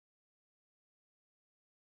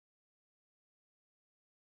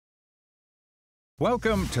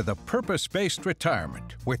Welcome to the Purpose-Based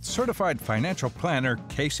Retirement with certified financial planner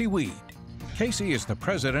Casey Weade. Casey is the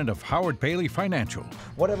president of Howard Bailey Financial.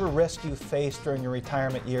 Whatever risk you face during your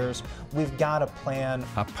retirement years, we've got a plan.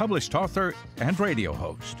 A published author and radio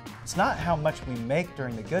host. It's not how much we make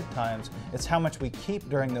during the good times, it's how much we keep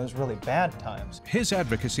during those really bad times. His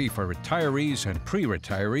advocacy for retirees and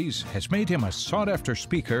pre-retirees has made him a sought-after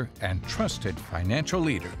speaker and trusted financial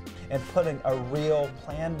leader. And putting a real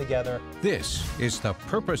plan together. This is the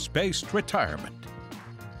Purpose-Based Retirement.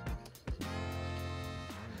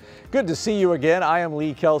 Good to see you again. I am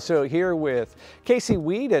Lee Kelso here with Casey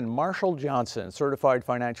Weade and Marshall Johnson, certified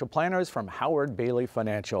financial planners from Howard Bailey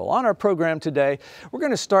Financial. On our program today, we're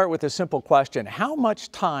going to start with a simple question. How much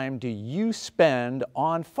time do you spend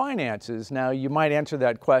on finances? Now, you might answer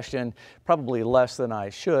that question probably less than I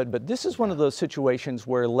should, but this is one of those situations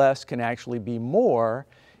where less can actually be more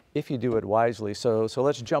if you do it wisely. So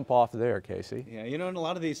let's jump off there, Casey. Yeah, you know, and a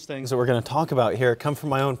lot of these things that we're going to talk about here come from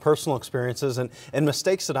my own personal experiences and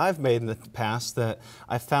mistakes that I've made in the past that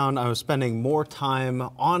I found I was spending more time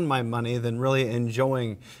on my money than really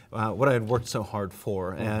enjoying what I had worked so hard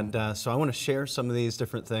for. And so I want to share some of these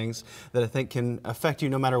different things that I think can affect you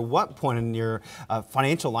no matter what point in your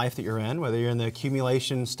financial life that you're in, whether you're in the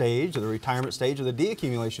accumulation stage or the retirement stage or the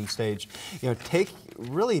deaccumulation stage. You know, take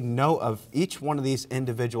really note of each one of these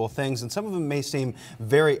individual things, and some of them may seem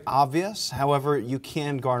very obvious. However, you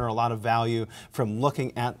can garner a lot of value from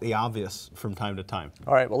looking at the obvious from time to time.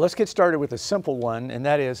 All right, well, let's get started with a simple one, and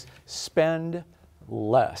that is spend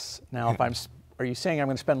less. Now, are you saying I'm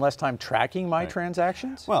going to spend less time tracking my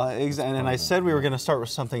transactions? Well, and I said we were going to start with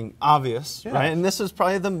something obvious, right? And this is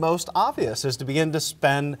probably the most obvious, is to begin to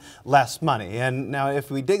spend less money. And now if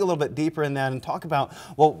we dig a little bit deeper in that and talk about,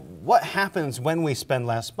 well, what happens when we spend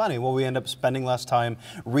less money? Well, we end up spending less time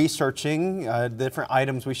researching different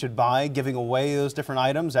items we should buy, giving away those different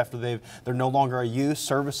items after they're no longer a use,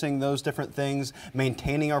 servicing those different things,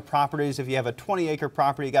 maintaining our properties. If you have a 20-acre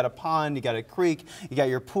property, you got a pond, you got a creek, you got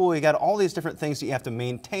your pool, you got all these different things that you have to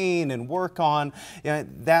maintain and work on. You know,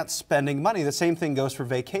 that's spending money. The same thing goes for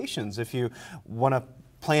vacations. If you want to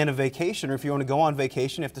plan a vacation, or if you want to go on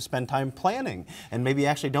vacation, you have to spend time planning, and maybe you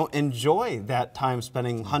actually don't enjoy that time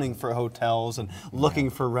spending hunting for hotels and looking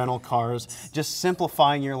for rental cars. Just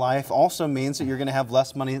simplifying your life also means that you're going to have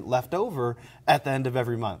less money left over at the end of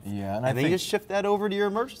every month. Yeah, and then you just shift that over to your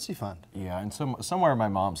emergency fund. Yeah, and somewhere my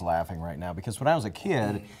mom's laughing right now, because when I was a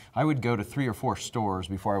kid, I would go to 3 or 4 stores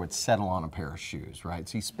before I would settle on a pair of shoes, right?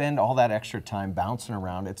 So you spend all that extra time bouncing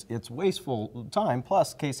around. It's wasteful time.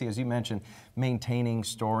 Plus, Casey, as you mentioned, maintaining,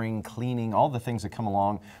 storing, cleaning, all the things that come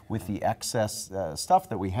along with the excess stuff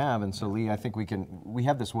that we have. And so, Lee, I think we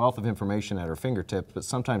have this wealth of information at our fingertips, but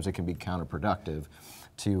sometimes it can be counterproductive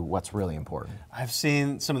to what's really important. I've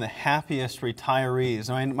seen some of the happiest retirees.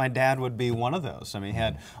 I mean, my dad would be one of those. I mean, he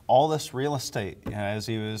had all this real estate as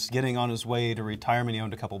he was getting on his way to retirement. He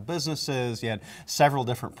owned a couple businesses. He had several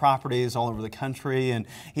different properties all over the country, and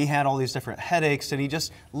he had all these different headaches, and he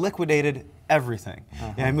just liquidated everything.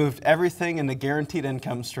 Yeah, he moved everything into guaranteed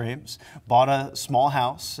income streams, bought a small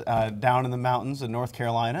house down in the mountains in North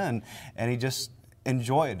Carolina, and he just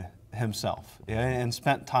enjoyed himself, and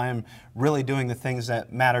spent time really doing the things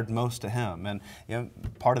that mattered most to him. And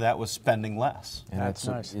part of that was spending less. And that's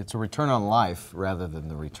nice. It's a return on life rather than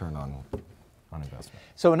the return on investment.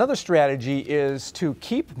 So another strategy is to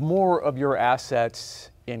keep more of your assets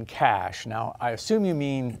in cash. Now, I assume you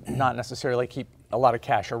mean not necessarily keep a lot of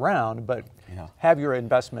cash around, but have your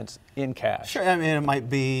investments in cash. Sure, I mean, it might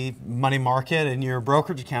be money market in your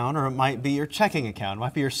brokerage account, or it might be your checking account, it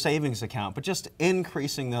might be your savings account, but just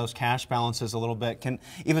increasing those cash balances a little bit can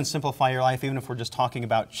even simplify your life. Even if we're just talking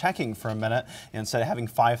about checking for a minute, instead of having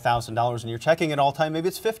 $5,000 in your checking at all time, maybe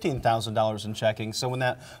it's $15,000 in checking. So when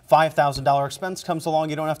that $5,000 expense comes along,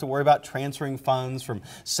 you don't have to worry about transferring funds from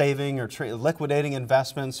saving or liquidating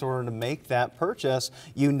investments in order to make that purchase.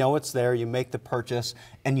 You know it's there, you make the purchase,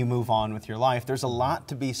 and you move on with your life. There's a lot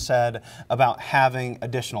to be said about having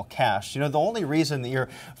additional cash. You know, the only reason that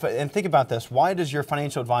and think about this, why does your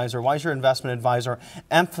financial advisor, why does your investment advisor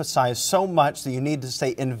emphasize so much that you need to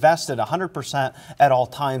stay invested 100% at all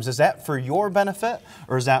times? Is that for your benefit,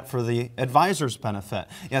 or is that for the advisor's benefit?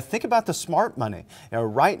 Think about the smart money.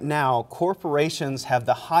 Right now, corporations have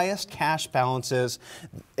the highest cash balances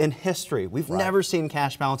in history. We've never seen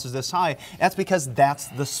cash balances this high. That's because that's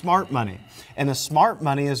the smart money. And the smart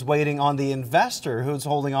money is waiting on the investor who's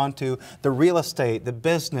holding on to the real estate, the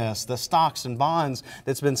business, the stocks and bonds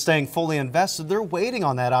that's been staying fully invested, they're waiting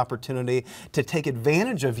on that opportunity to take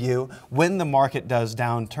advantage of you when the market does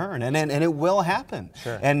downturn. And it will happen.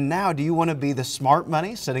 Sure. And now, do you want to be the smart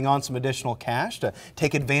money sitting on some additional cash to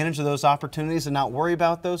take advantage of those opportunities and not worry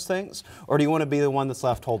about those things? Or do you want to be the one that's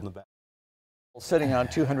left holding the bag? Sitting on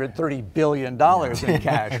 $230 billion in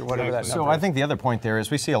cash or whatever that number So I think the other point there is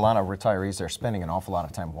we see a lot of retirees, they're spending an awful lot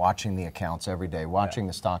of time watching the accounts every day, watching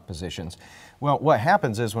the stock positions. Well, what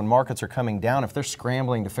happens is when markets are coming down, if they're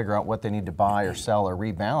scrambling to figure out what they need to buy or sell or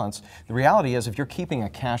rebalance, the reality is if you're keeping a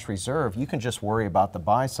cash reserve, you can just worry about the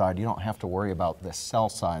buy side. You don't have to worry about the sell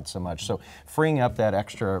side so much. So freeing up that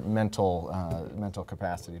extra mental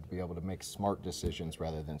capacity to be able to make smart decisions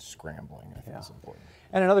rather than scrambling, I think is important.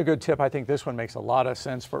 And another good tip, I think this one makes a lot of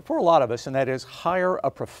sense for a lot of us, and that is hire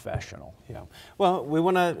a professional. Yeah. Well, we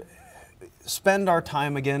want to spend our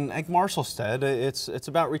time, again, like Marshall said, it's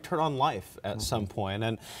about return on life at some point,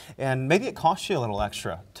 and maybe it costs you a little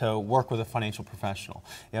extra to work with a financial professional.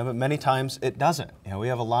 But many times it doesn't. We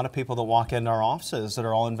have a lot of people that walk into our offices that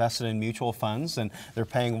are all invested in mutual funds, and they're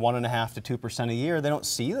paying 1.5% to 2% a year. They don't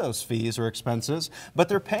see those fees or expenses, but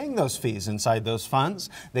they're paying those fees inside those funds.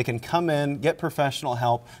 They can come in, get professional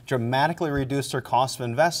help, dramatically reduce their cost of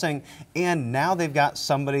investing, and now they've got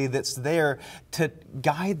somebody that's there to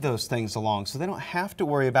guide those things along, so they don't have to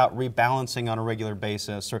worry about rebalancing on a regular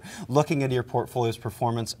basis or looking at your portfolio's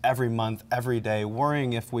performance every month, every day,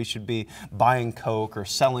 worrying if we should be buying Coke or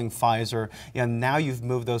selling Pfizer. Now you've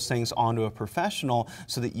moved those things onto a professional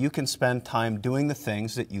so that you can spend time doing the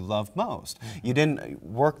things that you love most. You didn't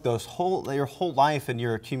work your whole life in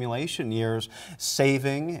your accumulation years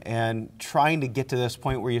saving and trying to get to this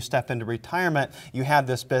point where you step into retirement. You have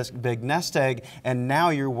this big nest egg, and now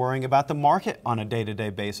you're worrying about the market on a day-to-day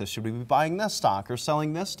basis. Should we be buying this stock or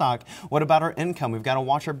selling this stock? What about our income? We've got to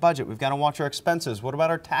watch our budget. We've got to watch our expenses. What about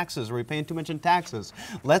our taxes? Are we paying too much in taxes?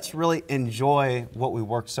 Let's really enjoy what we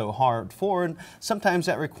worked so hard for, and sometimes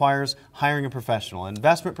that requires hiring a professional, an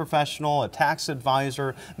investment professional, a tax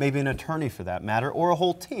advisor, maybe an attorney for that matter, or a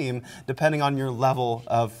whole team, depending on your level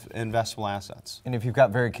of investable assets. And if you've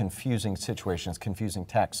got very confusing situations, confusing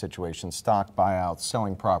tax situations, stock buyouts,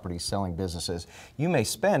 selling properties, selling businesses, you may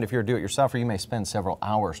spend, if you're a do-it-yourselfer, you may spend several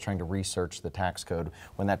hours trying to research the tax code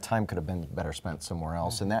when that time could have been better spent somewhere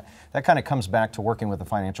else. And that kind of comes back to working with a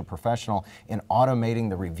financial professional in automating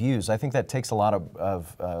the reviews. I think that takes a lot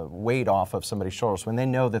of weight off of somebody's shoulders when they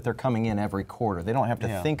know that they're coming in every quarter. They don't have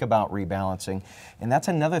to think about rebalancing. And that's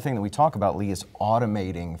another thing that we talk about, Lee, is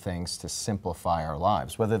automating things to simplify our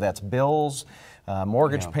lives, whether that's bills,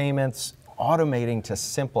 mortgage payments, automating to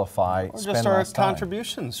simplify, or just our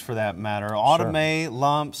contributions for that matter. Automate,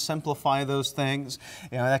 lump, simplify those things.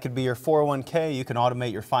 That could be your 401k. You can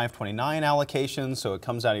automate your 529 allocation so it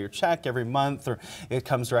comes out of your check every month, or it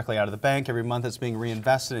comes directly out of the bank every month. It's being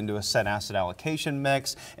reinvested into a set asset allocation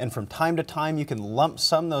mix, and from time to time you can lump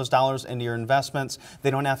sum those dollars into your investments. They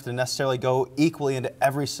don't have to necessarily go equally into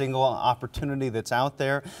every single opportunity that's out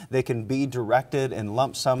there. They can be directed in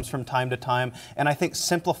lump sums from time to time, and I think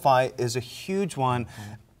simplify is a huge one.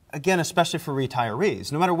 Again, especially for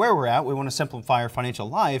retirees. No matter where we're at, we want to simplify our financial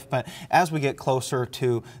life, but as we get closer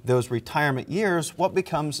to those retirement years, what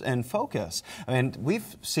becomes in focus? I mean,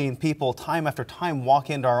 we've seen people time after time walk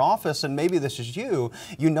into our office, and maybe this is you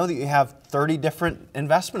know that you have 30 different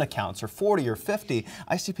investment accounts, or 40 or 50.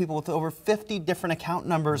 I see people with over 50 different account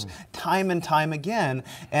numbers time and time again,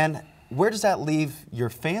 and where does that leave your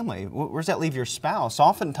family? Where does that leave your spouse?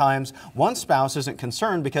 Oftentimes, one spouse isn't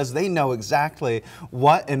concerned because they know exactly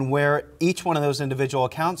what and where each one of those individual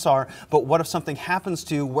accounts are, but what if something happens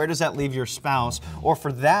to you? Where does that leave your spouse? Or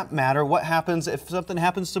for that matter, what happens if something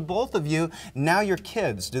happens to both of you? Now your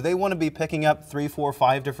kids, do they want to be picking up 3, 4,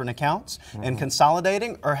 5 different accounts and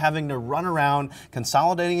consolidating, or having to run around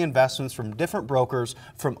consolidating investments from different brokers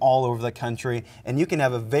from all over the country? And you can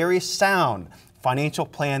have a very sound financial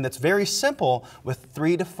plan that's very simple with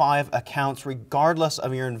 3 to 5 accounts regardless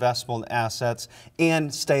of your investable assets,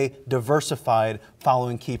 and stay diversified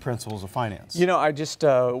following key principles of finance. I just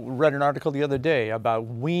read an article the other day about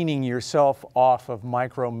weaning yourself off of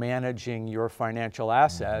micromanaging your financial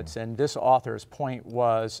assets, and this author's point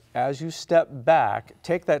was, as you step back,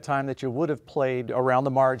 take that time that you would have played around the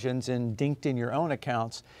margins and dinked in your own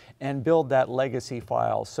accounts and build that legacy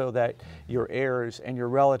file so that your heirs and your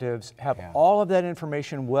relatives have all of that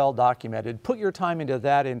information well documented. Put your time into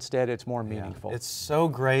that instead, it's more meaningful. It's so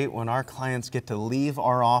great when our clients get to leave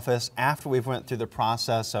our office after we've went through the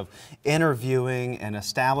process of interviewing and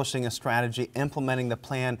establishing a strategy, implementing the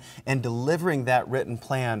plan, and delivering that written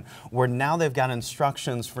plan, where now they've got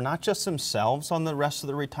instructions for not just themselves on the rest of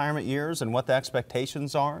the retirement years and what the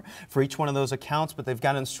expectations are for each one of those accounts, but they've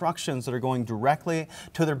got instructions that are going directly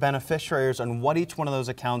to their beneficiaries on what each one of those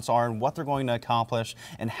accounts are and what they're going to accomplish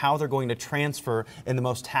and how they're going to transfer in the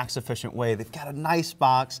most tax efficient way. They've got a nice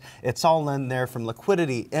box. It's all in there from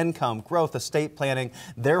liquidity, income, growth, estate planning.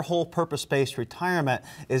 Their whole purpose-based retirement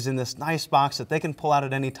is in this nice box that they can pull out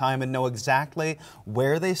at any time and know exactly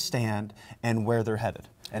where they stand and where they're headed.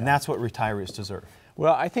 And that's what retirees deserve.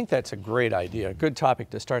 Well, I think that's a great idea, a good topic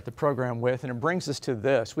to start the program with, and it brings us to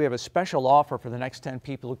this. We have a special offer for the next 10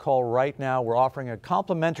 people who call right now. We're offering a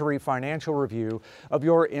complimentary financial review of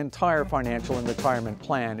your entire financial and retirement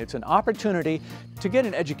plan. It's an opportunity to get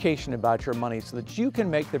an education about your money so that you can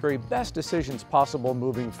make the very best decisions possible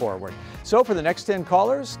moving forward. So for the next 10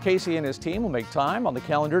 callers, Casey and his team will make time on the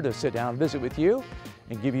calendar to sit down and visit with you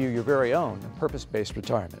and give you your very own purpose-based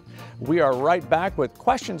retirement. We are right back with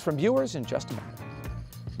questions from viewers in just a moment.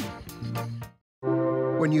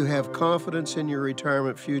 When you have confidence in your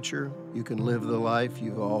retirement future, you can live the life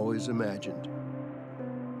you've always imagined.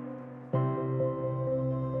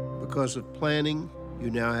 Because of planning,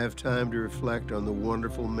 you now have time to reflect on the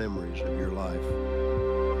wonderful memories of your life.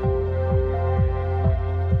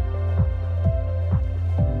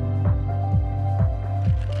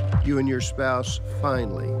 You and your spouse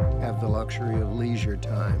finally have the luxury of leisure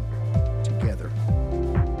time together.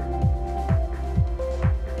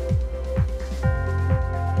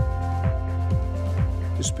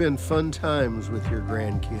 To spend fun times with your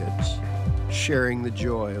grandkids, sharing the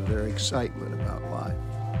joy of their excitement about life.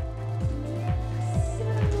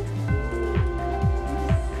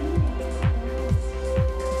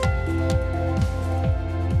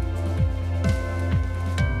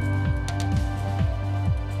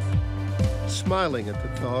 Smiling at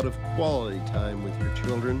the thought of quality time with your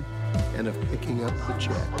children and of picking up the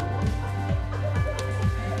check.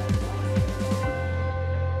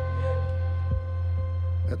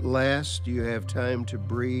 At last, you have time to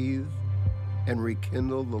breathe and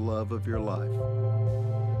rekindle the love of your life.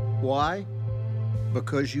 Why?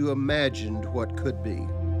 Because you imagined what could be.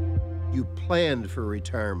 You planned for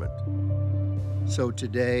retirement. So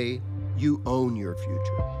today, you own your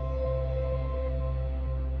future.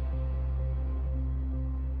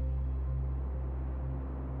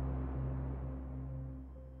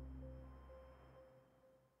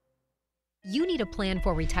 You need a plan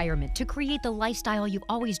for retirement to create the lifestyle you've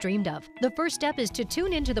always dreamed of. The first step is to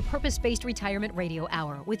tune into the Purpose-Based Retirement Radio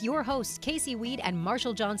Hour with your hosts, Casey Weade and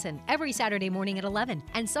Marshall Johnson, every Saturday morning at 11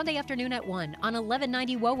 and Sunday afternoon at 1 on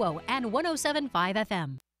 1190 WOWO and 107.5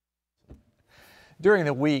 FM. During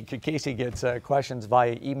the week, Casey gets questions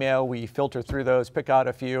via email. We filter through those, pick out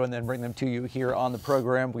a few, and then bring them to you here on the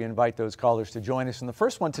program. We invite those callers to join us. And the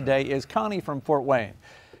first one today is Connie from Fort Wayne.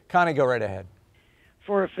 Connie, go right ahead.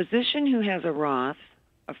 For a physician who has a Roth,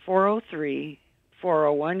 a 403,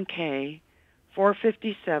 401k,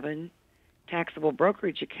 457, taxable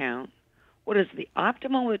brokerage account, what is the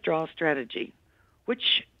optimal withdrawal strategy?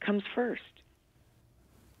 Which comes first?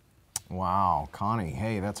 Wow, Connie,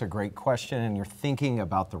 hey, that's a great question, and you're thinking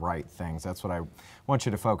about the right things. That's what I want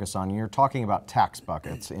you to focus on. You're talking about tax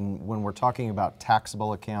buckets, and when we're talking about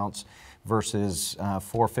taxable accounts versus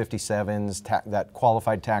 457s, that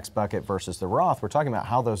qualified tax bucket versus the Roth, we're talking about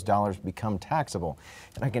how those dollars become taxable.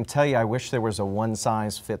 And I can tell you, I wish there was a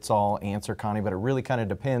one-size-fits-all answer, Connie, but it really kind of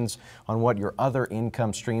depends on what your other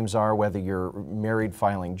income streams are, whether you're married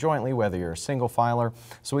filing jointly, whether you're a single filer.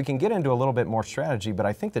 So we can get into a little bit more strategy, but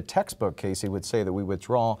I think the textbook, Casey, would say that we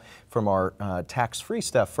withdraw from our tax-free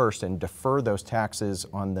stuff first and defer those taxes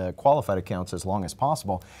on the qualified accounts as long as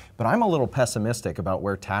possible. But I'm a little pessimistic about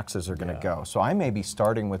where taxes are going to go. So I may be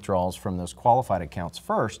starting withdrawals from those qualified accounts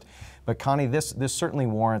first. But Connie, this certainly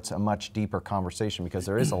warrants a much deeper conversation because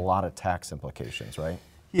there is a lot of tax implications, right?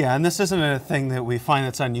 Yeah, and this isn't a thing that we find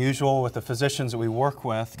that's unusual with the physicians that we work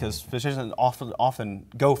with, because physicians often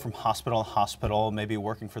go from hospital to hospital, maybe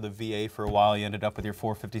working for the VA for a while. You ended up with your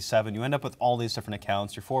 457. You end up with all these different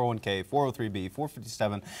accounts, your 401k, 403b,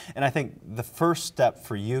 457. And I think the first step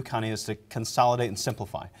for you, Connie, is to consolidate and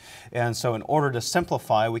simplify. And so in order to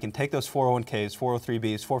simplify, we can take those 401ks,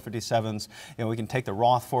 403bs, 457s, and we can take the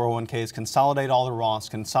Roth 401ks, consolidate all the Roths,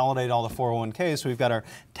 consolidate all the 401ks. So we've got our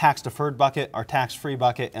tax-deferred bucket, our tax-free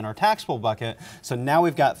bucket, bucket and our taxable bucket. So now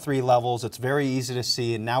we've got 3 levels. It's very easy to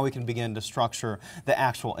see, and now we can begin to structure the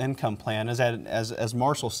actual income plan. As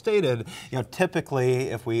Marshall stated, typically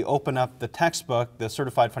if we open up the textbook, the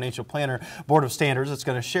Certified Financial Planner Board of Standards, it's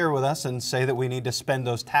going to share with us and say that we need to spend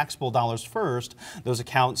those taxable dollars first, those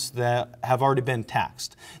accounts that have already been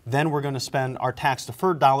taxed. Then we're going to spend our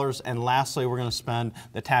tax-deferred dollars, and lastly, we're going to spend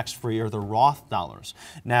the tax-free or the Roth dollars.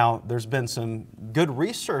 Now, there's been some good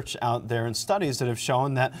research out there and studies that have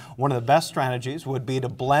shown that one of the best strategies would be to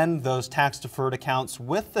blend those tax-deferred accounts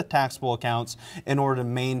with the taxable accounts in order to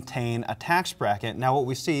maintain a tax bracket. Now, what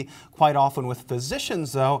we see quite often with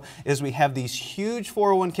physicians, though, is we have these huge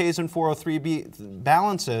 401ks and 403b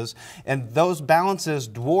balances, and those balances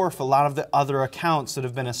dwarf a lot of the other accounts that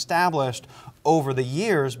have been established over the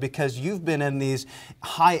years because you've been in these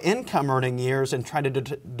high income earning years and try to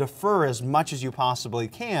defer as much as you possibly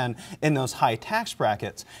can in those high tax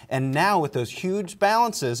brackets. And now with those huge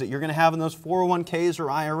balances that you're going to have in those 401ks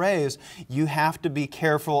or IRAs, you have to be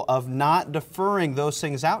careful of not deferring those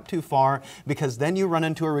things out too far, because then you run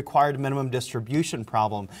into a required minimum distribution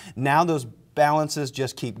problem. Now those balances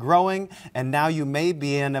just keep growing, and now you may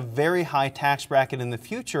be in a very high tax bracket in the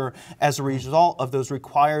future as a result of those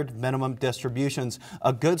required minimum distributions.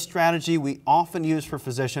 A good strategy we often use for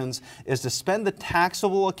physicians is to spend the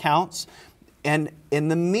taxable accounts, and in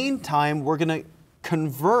the meantime, we're going to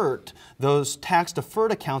convert those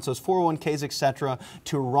tax-deferred accounts, those 401ks, etc.,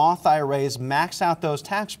 to Roth IRAs, max out those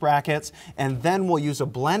tax brackets, and then we'll use a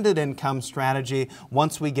blended income strategy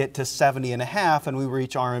once we get to 70 and a half and we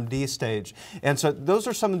reach RMD stage. And so those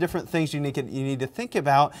are some of the different things you need to think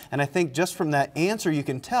about, and I think just from that answer you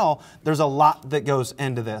can tell there's a lot that goes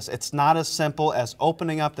into this. It's not as simple as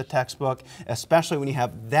opening up the textbook, especially when you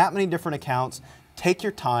have that many different accounts. Take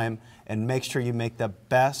your time and make sure you make the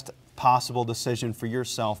best possible decision for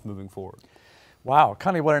yourself moving forward. Wow,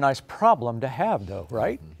 Connie, what a nice problem to have, though,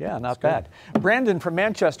 right? Yeah, not bad. Brandon from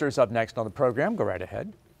Manchester is up next on the program. Go right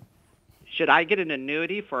ahead. Should I get an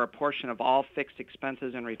annuity for a portion of all fixed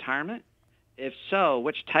expenses in retirement? If so,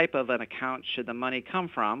 which type of an account should the money come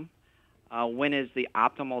from? When is the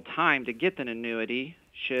optimal time to get an annuity?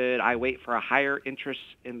 Should I wait for a higher interest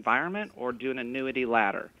environment or do an annuity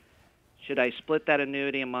ladder? Should I split that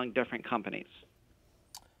annuity among different companies?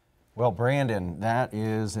 Well, Brandon, that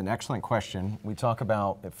is an excellent question. We talk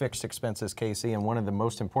about fixed expenses, Casey, and one of the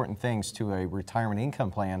most important things to a retirement income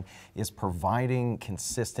plan is providing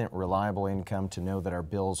consistent, reliable income to know that our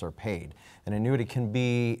bills are paid. An annuity can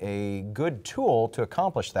be a good tool to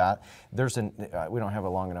accomplish that. We don't have a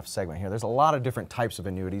long enough segment here. There's a lot of different types of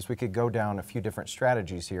annuities. We could go down a few different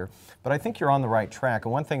strategies here, but I think you're on the right track.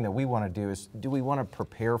 And one thing that we want to do is, do we want to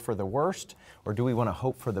prepare for the worst, or do we want to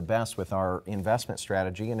hope for the best with our investment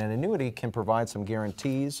strategy? And an annuity can provide some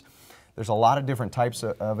guarantees. There's a lot of different types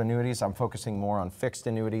of annuities. I'm focusing more on fixed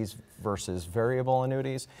annuities versus variable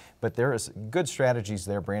annuities, but there is good strategies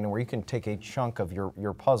there, Brandon, where you can take a chunk of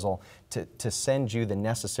your puzzle to send you the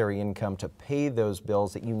necessary income to pay those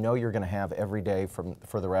bills that you know you're going to have every day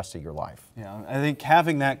for the rest of your life. Yeah, I think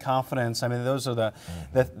having that confidence, I mean, those are the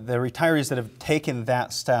retirees that have taken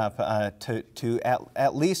that step to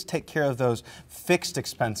at least take care of those fixed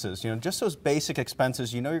expenses, just those basic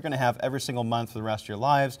expenses you're going to have every single month for the rest of your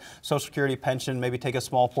lives. Social Security, pension, maybe take a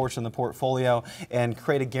small portion of the portfolio and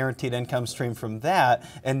create a guaranteed income stream from that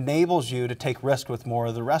enables you to take risk with more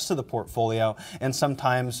of the rest of the portfolio, and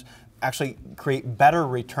sometimes actually create better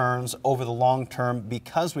returns over the long term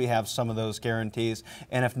because we have some of those guarantees.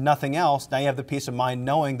 And if nothing else, now you have the peace of mind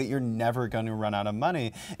knowing that you're never going to run out of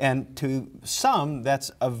money. And to some, that's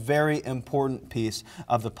a very important piece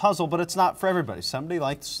of the puzzle, but it's not for everybody.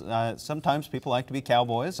 Sometimes people like to be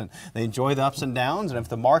cowboys and they enjoy the ups and downs. And if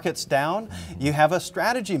the market's down, you have a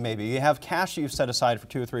strategy maybe. You have cash you've set aside for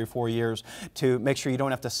 2 or 3 or 4 years to make sure you don't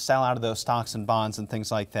have to sell out of those stocks and bonds and things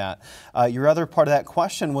like that. Your other part of that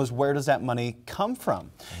question was, where does that money come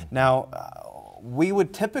from? Now, we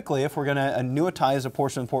would typically, if we're going to annuitize a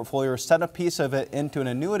portion of the portfolio or set a piece of it into an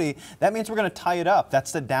annuity, that means we're going to tie it up.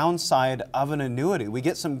 That's the downside of an annuity. We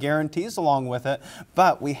get some guarantees along with it,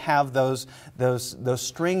 but we have those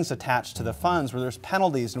strings attached to the funds where there's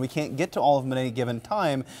penalties and we can't get to all of them at any given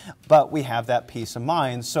time, but we have that peace of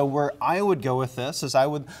mind. So where I would go with this is I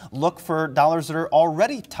would look for dollars that are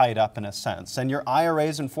already tied up in a sense. And your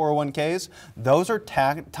IRAs and 401ks, those are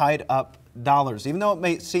tied up dollars. Even though it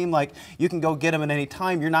may seem like you can go get them at any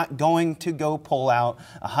time, you're not going to go pull out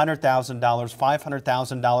 $100,000,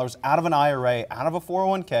 $500,000 out of an IRA, out of a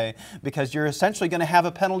 401k, because you're essentially going to have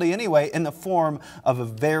a penalty anyway in the form of a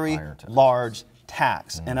very large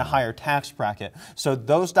tax and a higher tax bracket. So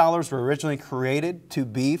those dollars were originally created to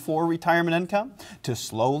be for retirement income, to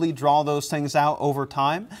slowly draw those things out over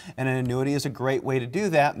time, and an annuity is a great way to do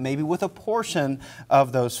that, maybe with a portion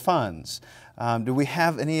of those funds. Do we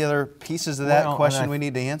have any other pieces of that question we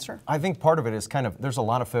need to answer? I think part of it is there's a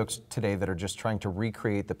lot of folks today that are just trying to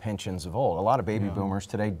recreate the pensions of old. A lot of baby boomers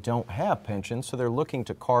today don't have pensions, so they're looking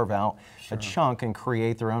to carve out a chunk and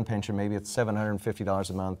create their own pension. Maybe it's $750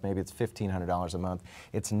 a month, maybe it's $1,500 a month.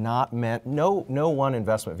 It's not meant, no one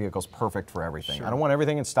investment vehicle is perfect for everything. I don't want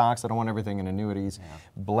everything in stocks, I don't want everything in annuities.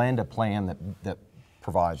 Blend a plan that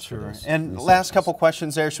provides for this. And last couple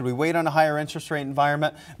questions there. Should we wait on a higher interest rate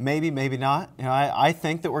environment? Maybe, maybe not. You know, I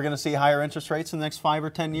think that we're going to see higher interest rates in the next 5 or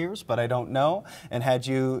 10 years, but I don't know. And had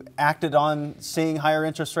you acted on seeing higher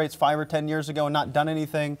interest rates 5 or 10 years ago and not done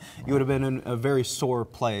anything, you would have been in a very sore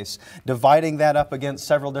place. Dividing that up against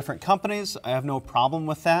several different companies, I have no problem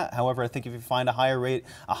with that. However, I think if you find a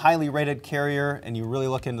highly rated carrier and you really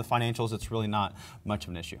look into the financials, it's really not much of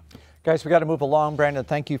an issue. Guys, we got to move along. Brandon,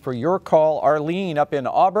 thank you for your call. Arlene up in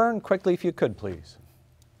Auburn, quickly if you could, please.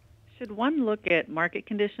 Should one look at market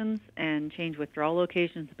conditions and change withdrawal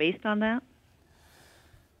locations based on that?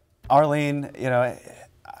 Arlene, you know,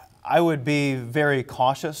 I would be very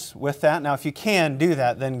cautious with that. Now, if you can do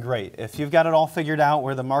that, then great. If you've got it all figured out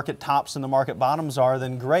where the market tops and the market bottoms are,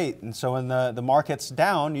 then great. And so when the market's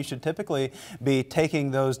down, you should typically be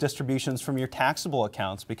taking those distributions from your taxable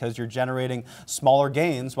accounts because you're generating smaller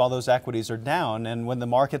gains while those equities are down. And when the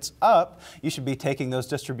market's up, you should be taking those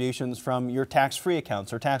distributions from your tax-free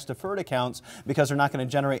accounts or tax-deferred accounts because they're not going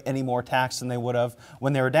to generate any more tax than they would have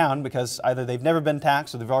when they were down because either they've never been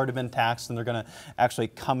taxed or they've already been taxed and they're going to actually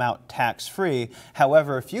come out tax-free.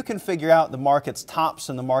 However, if you can figure out the market's tops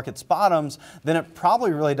and the market's bottoms, then it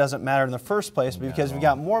probably really doesn't matter in the first place because you've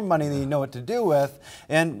got more money than you know what to do with,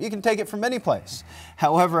 and you can take it from any place.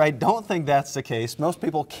 However, I don't think that's the case. Most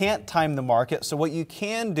people can't time the market, so what you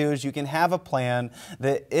can do is you can have a plan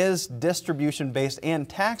that is distribution-based and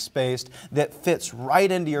tax-based that fits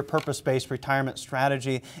right into your purpose-based retirement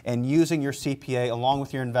strategy, and using your CPA along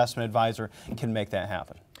with your investment advisor can make that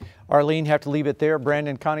happen. Arlene, have to leave it there.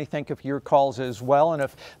 Brandon, Connie, thank you for your calls as well. And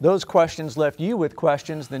if those questions left you with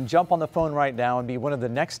questions, then jump on the phone right now and be one of the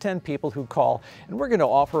next 10 people who call. And we're going to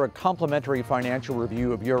offer a complimentary financial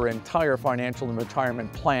review of your entire financial and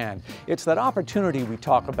retirement plan. It's that opportunity we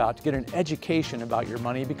talk about to get an education about your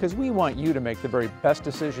money because we want you to make the very best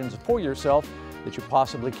decisions for yourself that you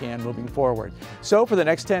possibly can moving forward. So for the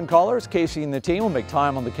next 10 callers, Casey and the team will make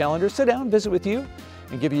time on the calendar, sit down, visit with you,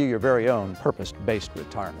 and give you your very own purpose-based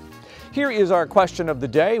retirement. Here is our question of the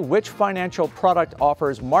day. Which financial product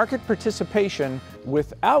offers market participation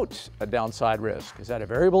without a downside risk? Is that a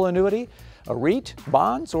variable annuity, a REIT,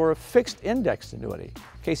 bonds, or a fixed indexed annuity?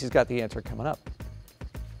 Casey's got the answer coming up.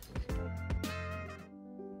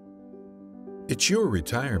 It's your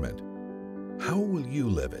retirement. How will you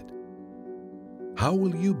live it? How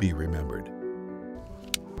will you be remembered?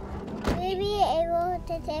 Will you be able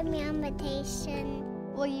to take me on vacation?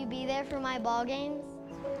 Will you be there for my ball games?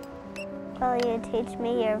 Will you teach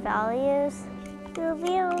me your values? You'll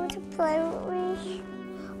be able to play with me.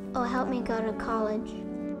 Oh, help me go to college.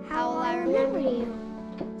 How will I remember you?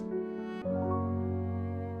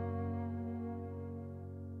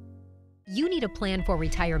 You need a plan for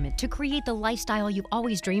retirement to create the lifestyle you've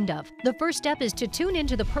always dreamed of. The first step is to tune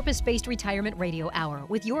into the Purpose-Based Retirement Radio Hour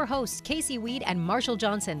with your hosts, Casey Weade and Marshall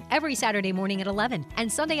Johnson, every Saturday morning at 11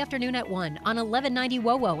 and Sunday afternoon at 1 on 1190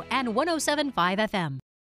 WOWO and 107.5 FM.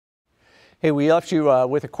 Hey, we left you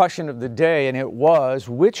with a question of the day, and it was,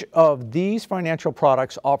 which of these financial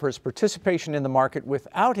products offers participation in the market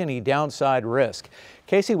without any downside risk?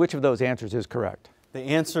 Casey, which of those answers is correct? The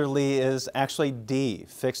answer, Lee, is actually D,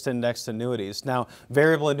 fixed indexed annuities. Now,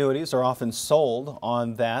 variable annuities are often sold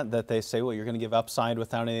on that they say, well, you're going to give upside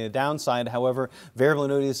without any downside. However, variable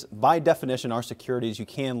annuities, by definition, are securities. You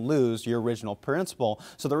can lose your original principal,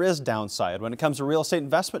 so there is downside. When it comes to real estate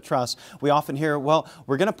investment trusts, we often hear, well,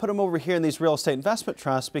 we're going to put them over here in these real estate investment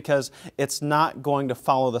trusts because it's not going to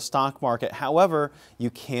follow the stock market. However, you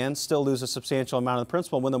can still lose a substantial amount of the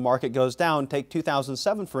principal when the market goes down. Take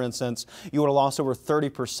 2007, for instance, you would have lost over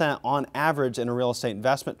 30% on average in a real estate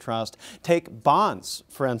investment trust. Take bonds,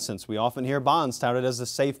 for instance. We often hear bonds touted as a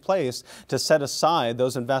safe place to set aside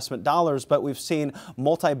those investment dollars, but we've seen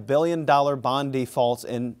multi-billion-dollar bond defaults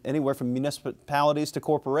in anywhere from municipalities to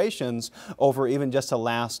corporations over even just the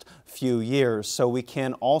last few years. So we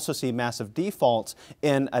can also see massive defaults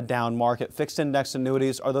in a down market. Fixed index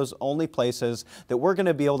annuities are those only places that we're going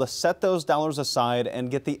to be able to set those dollars aside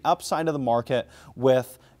and get the upside of the market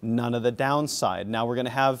with none of the downside. Now we're going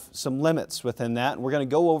to have some limits within that, and we're going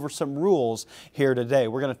to go over some rules here today.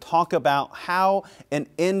 We're going to talk about how an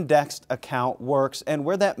indexed account works and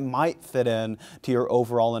where that might fit in to your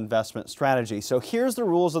overall investment strategy. So here's the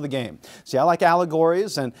rules of the game. See, I like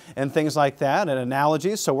allegories and things like that and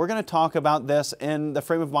analogies, so we're going to talk about this in the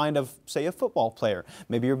frame of mind of, say, a football player.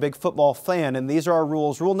 Maybe you're a big football fan, and these are our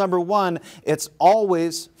rules. Rule number 1, it's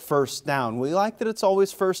always first down. We like that it's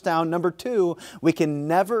always first down. Number 2, we can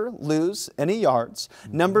never lose any yards.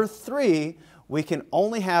 Number 3, we can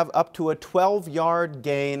only have up to a 12-yard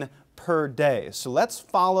gain per day. So let's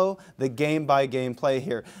follow the game-by-game play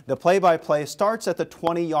here. The play-by-play starts at the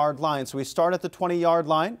 20-yard line. So we start at the 20-yard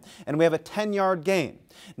line, and we have a 10-yard gain.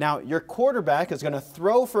 Now, your quarterback is going to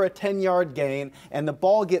throw for a 10-yard gain, and the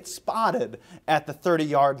ball gets spotted at the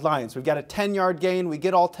 30-yard line. So we've got a 10-yard gain. We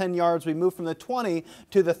get all 10 yards. We move from the 20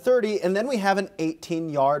 to the 30, and then we have an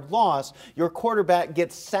 18-yard loss. Your quarterback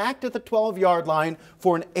gets sacked at the 12-yard line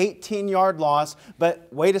for an 18-yard loss. But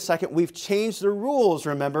wait a second, we've changed the rules,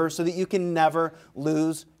 remember, so that you can never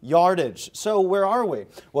lose yardage. So where are we?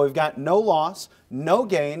 Well, we've got no loss, no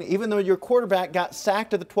gain. Even though your quarterback got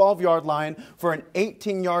sacked at the 12-yard line for an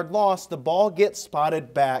 18-yard loss, the ball gets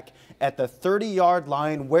spotted back at the 30-yard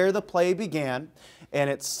line where the play began, and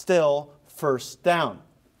it's still first down.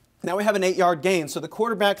 Now we have an 8-yard gain. So the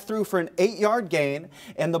quarterback threw for an 8-yard gain,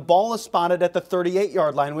 and the ball is spotted at the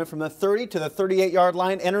 38-yard line. Went from the 30 to the 38-yard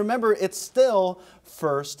line, and remember, it's still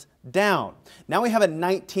first down. Now we have a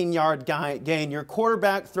 19-yard gain. Your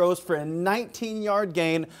quarterback throws for a 19-yard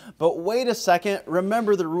gain, but wait a second,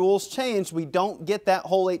 remember the rules changed. We don't get that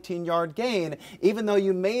whole 18-yard gain. Even though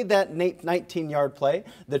you made that 19-yard play,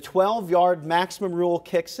 the 12-yard maximum rule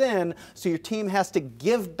kicks in, so your team has to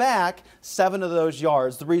give back 7 of those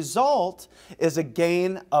yards. The result is a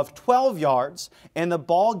gain of 12 yards, and the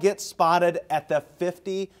ball gets spotted at the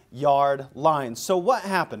 50-yard line. So what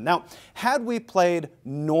happened? Now, had we played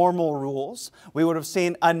normal rules, we would have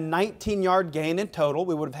seen a 19-yard gain in total.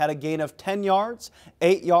 We would have had a gain of 10 yards,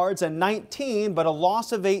 8 yards, and 19, but a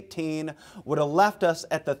loss of 18 would have left us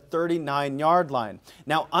at the 39-yard line.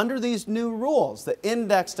 Now, under these new rules, the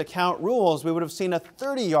indexed account rules, we would have seen a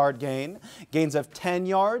 30-yard gain, gains of 10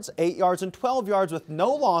 yards, 8 yards, and 12 yards with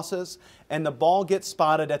no losses, and the ball gets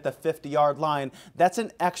spotted at the 50-yard line. That's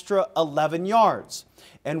an extra 11 yards.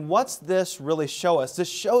 And what's this really show us? This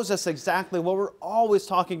shows us exactly what we're always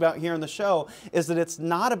talking about here in the show, is that it's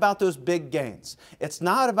not about those big gains. It's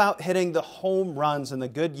not about hitting the home runs in the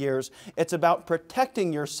good years. It's about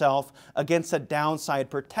protecting yourself against the downside,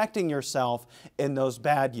 protecting yourself in those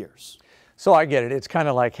bad years. So I get it. It's kind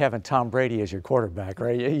of like having Tom Brady as your quarterback,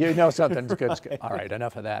 right? You know something's good. Right. All right,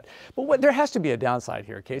 enough of that. But there has to be a downside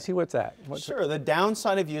here, Casey. What's that? Sure. The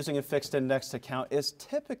downside of using a fixed indexed account is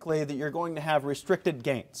typically that you're going to have restricted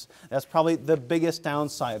gains. That's probably the biggest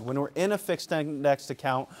downside. When we're in a fixed indexed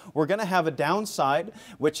account, we're going to have a downside,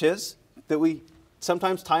 which is that we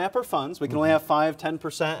sometimes tie up our funds. We can only have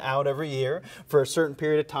 5–10% out every year for a certain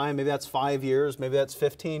period of time. Maybe that's 5 years, maybe that's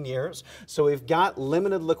 15 years. So we've got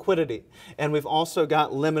limited liquidity, and we've also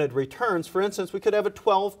got limited returns. For instance, we could have a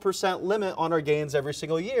 12% limit on our gains every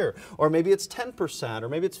single year, or maybe it's 10%, or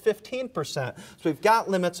maybe it's 15%. So we've got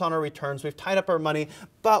limits on our returns. We've tied up our money,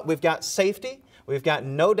 but we've got safety. We've got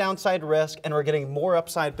no downside risk, and we're getting more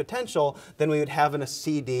upside potential than we would have in a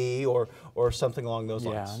CD or something along those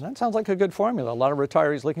lines. Yeah, that sounds like a good formula. A lot of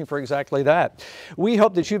retirees looking for exactly that. We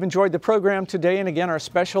hope that you've enjoyed the program today. And again, our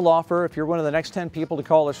special offer, if you're one of the next 10 people to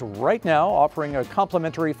call us right now, offering a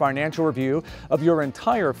complimentary financial review of your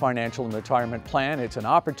entire financial and retirement plan. It's an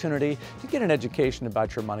opportunity to get an education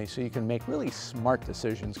about your money so you can make really smart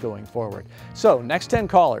decisions going forward. So next 10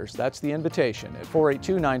 callers, that's the invitation at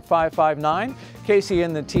 482-9559. Casey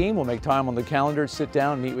and the team will make time on the calendar, sit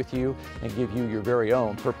down, meet with you, and give you your very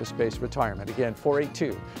own purpose-based retirement. Again,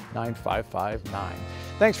 482-9559.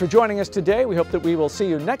 Thanks for joining us today. We hope that we will see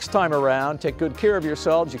you next time around. Take good care of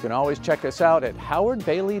yourselves. You can always check us out at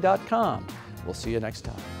howardbailey.com. We'll see you next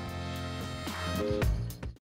time.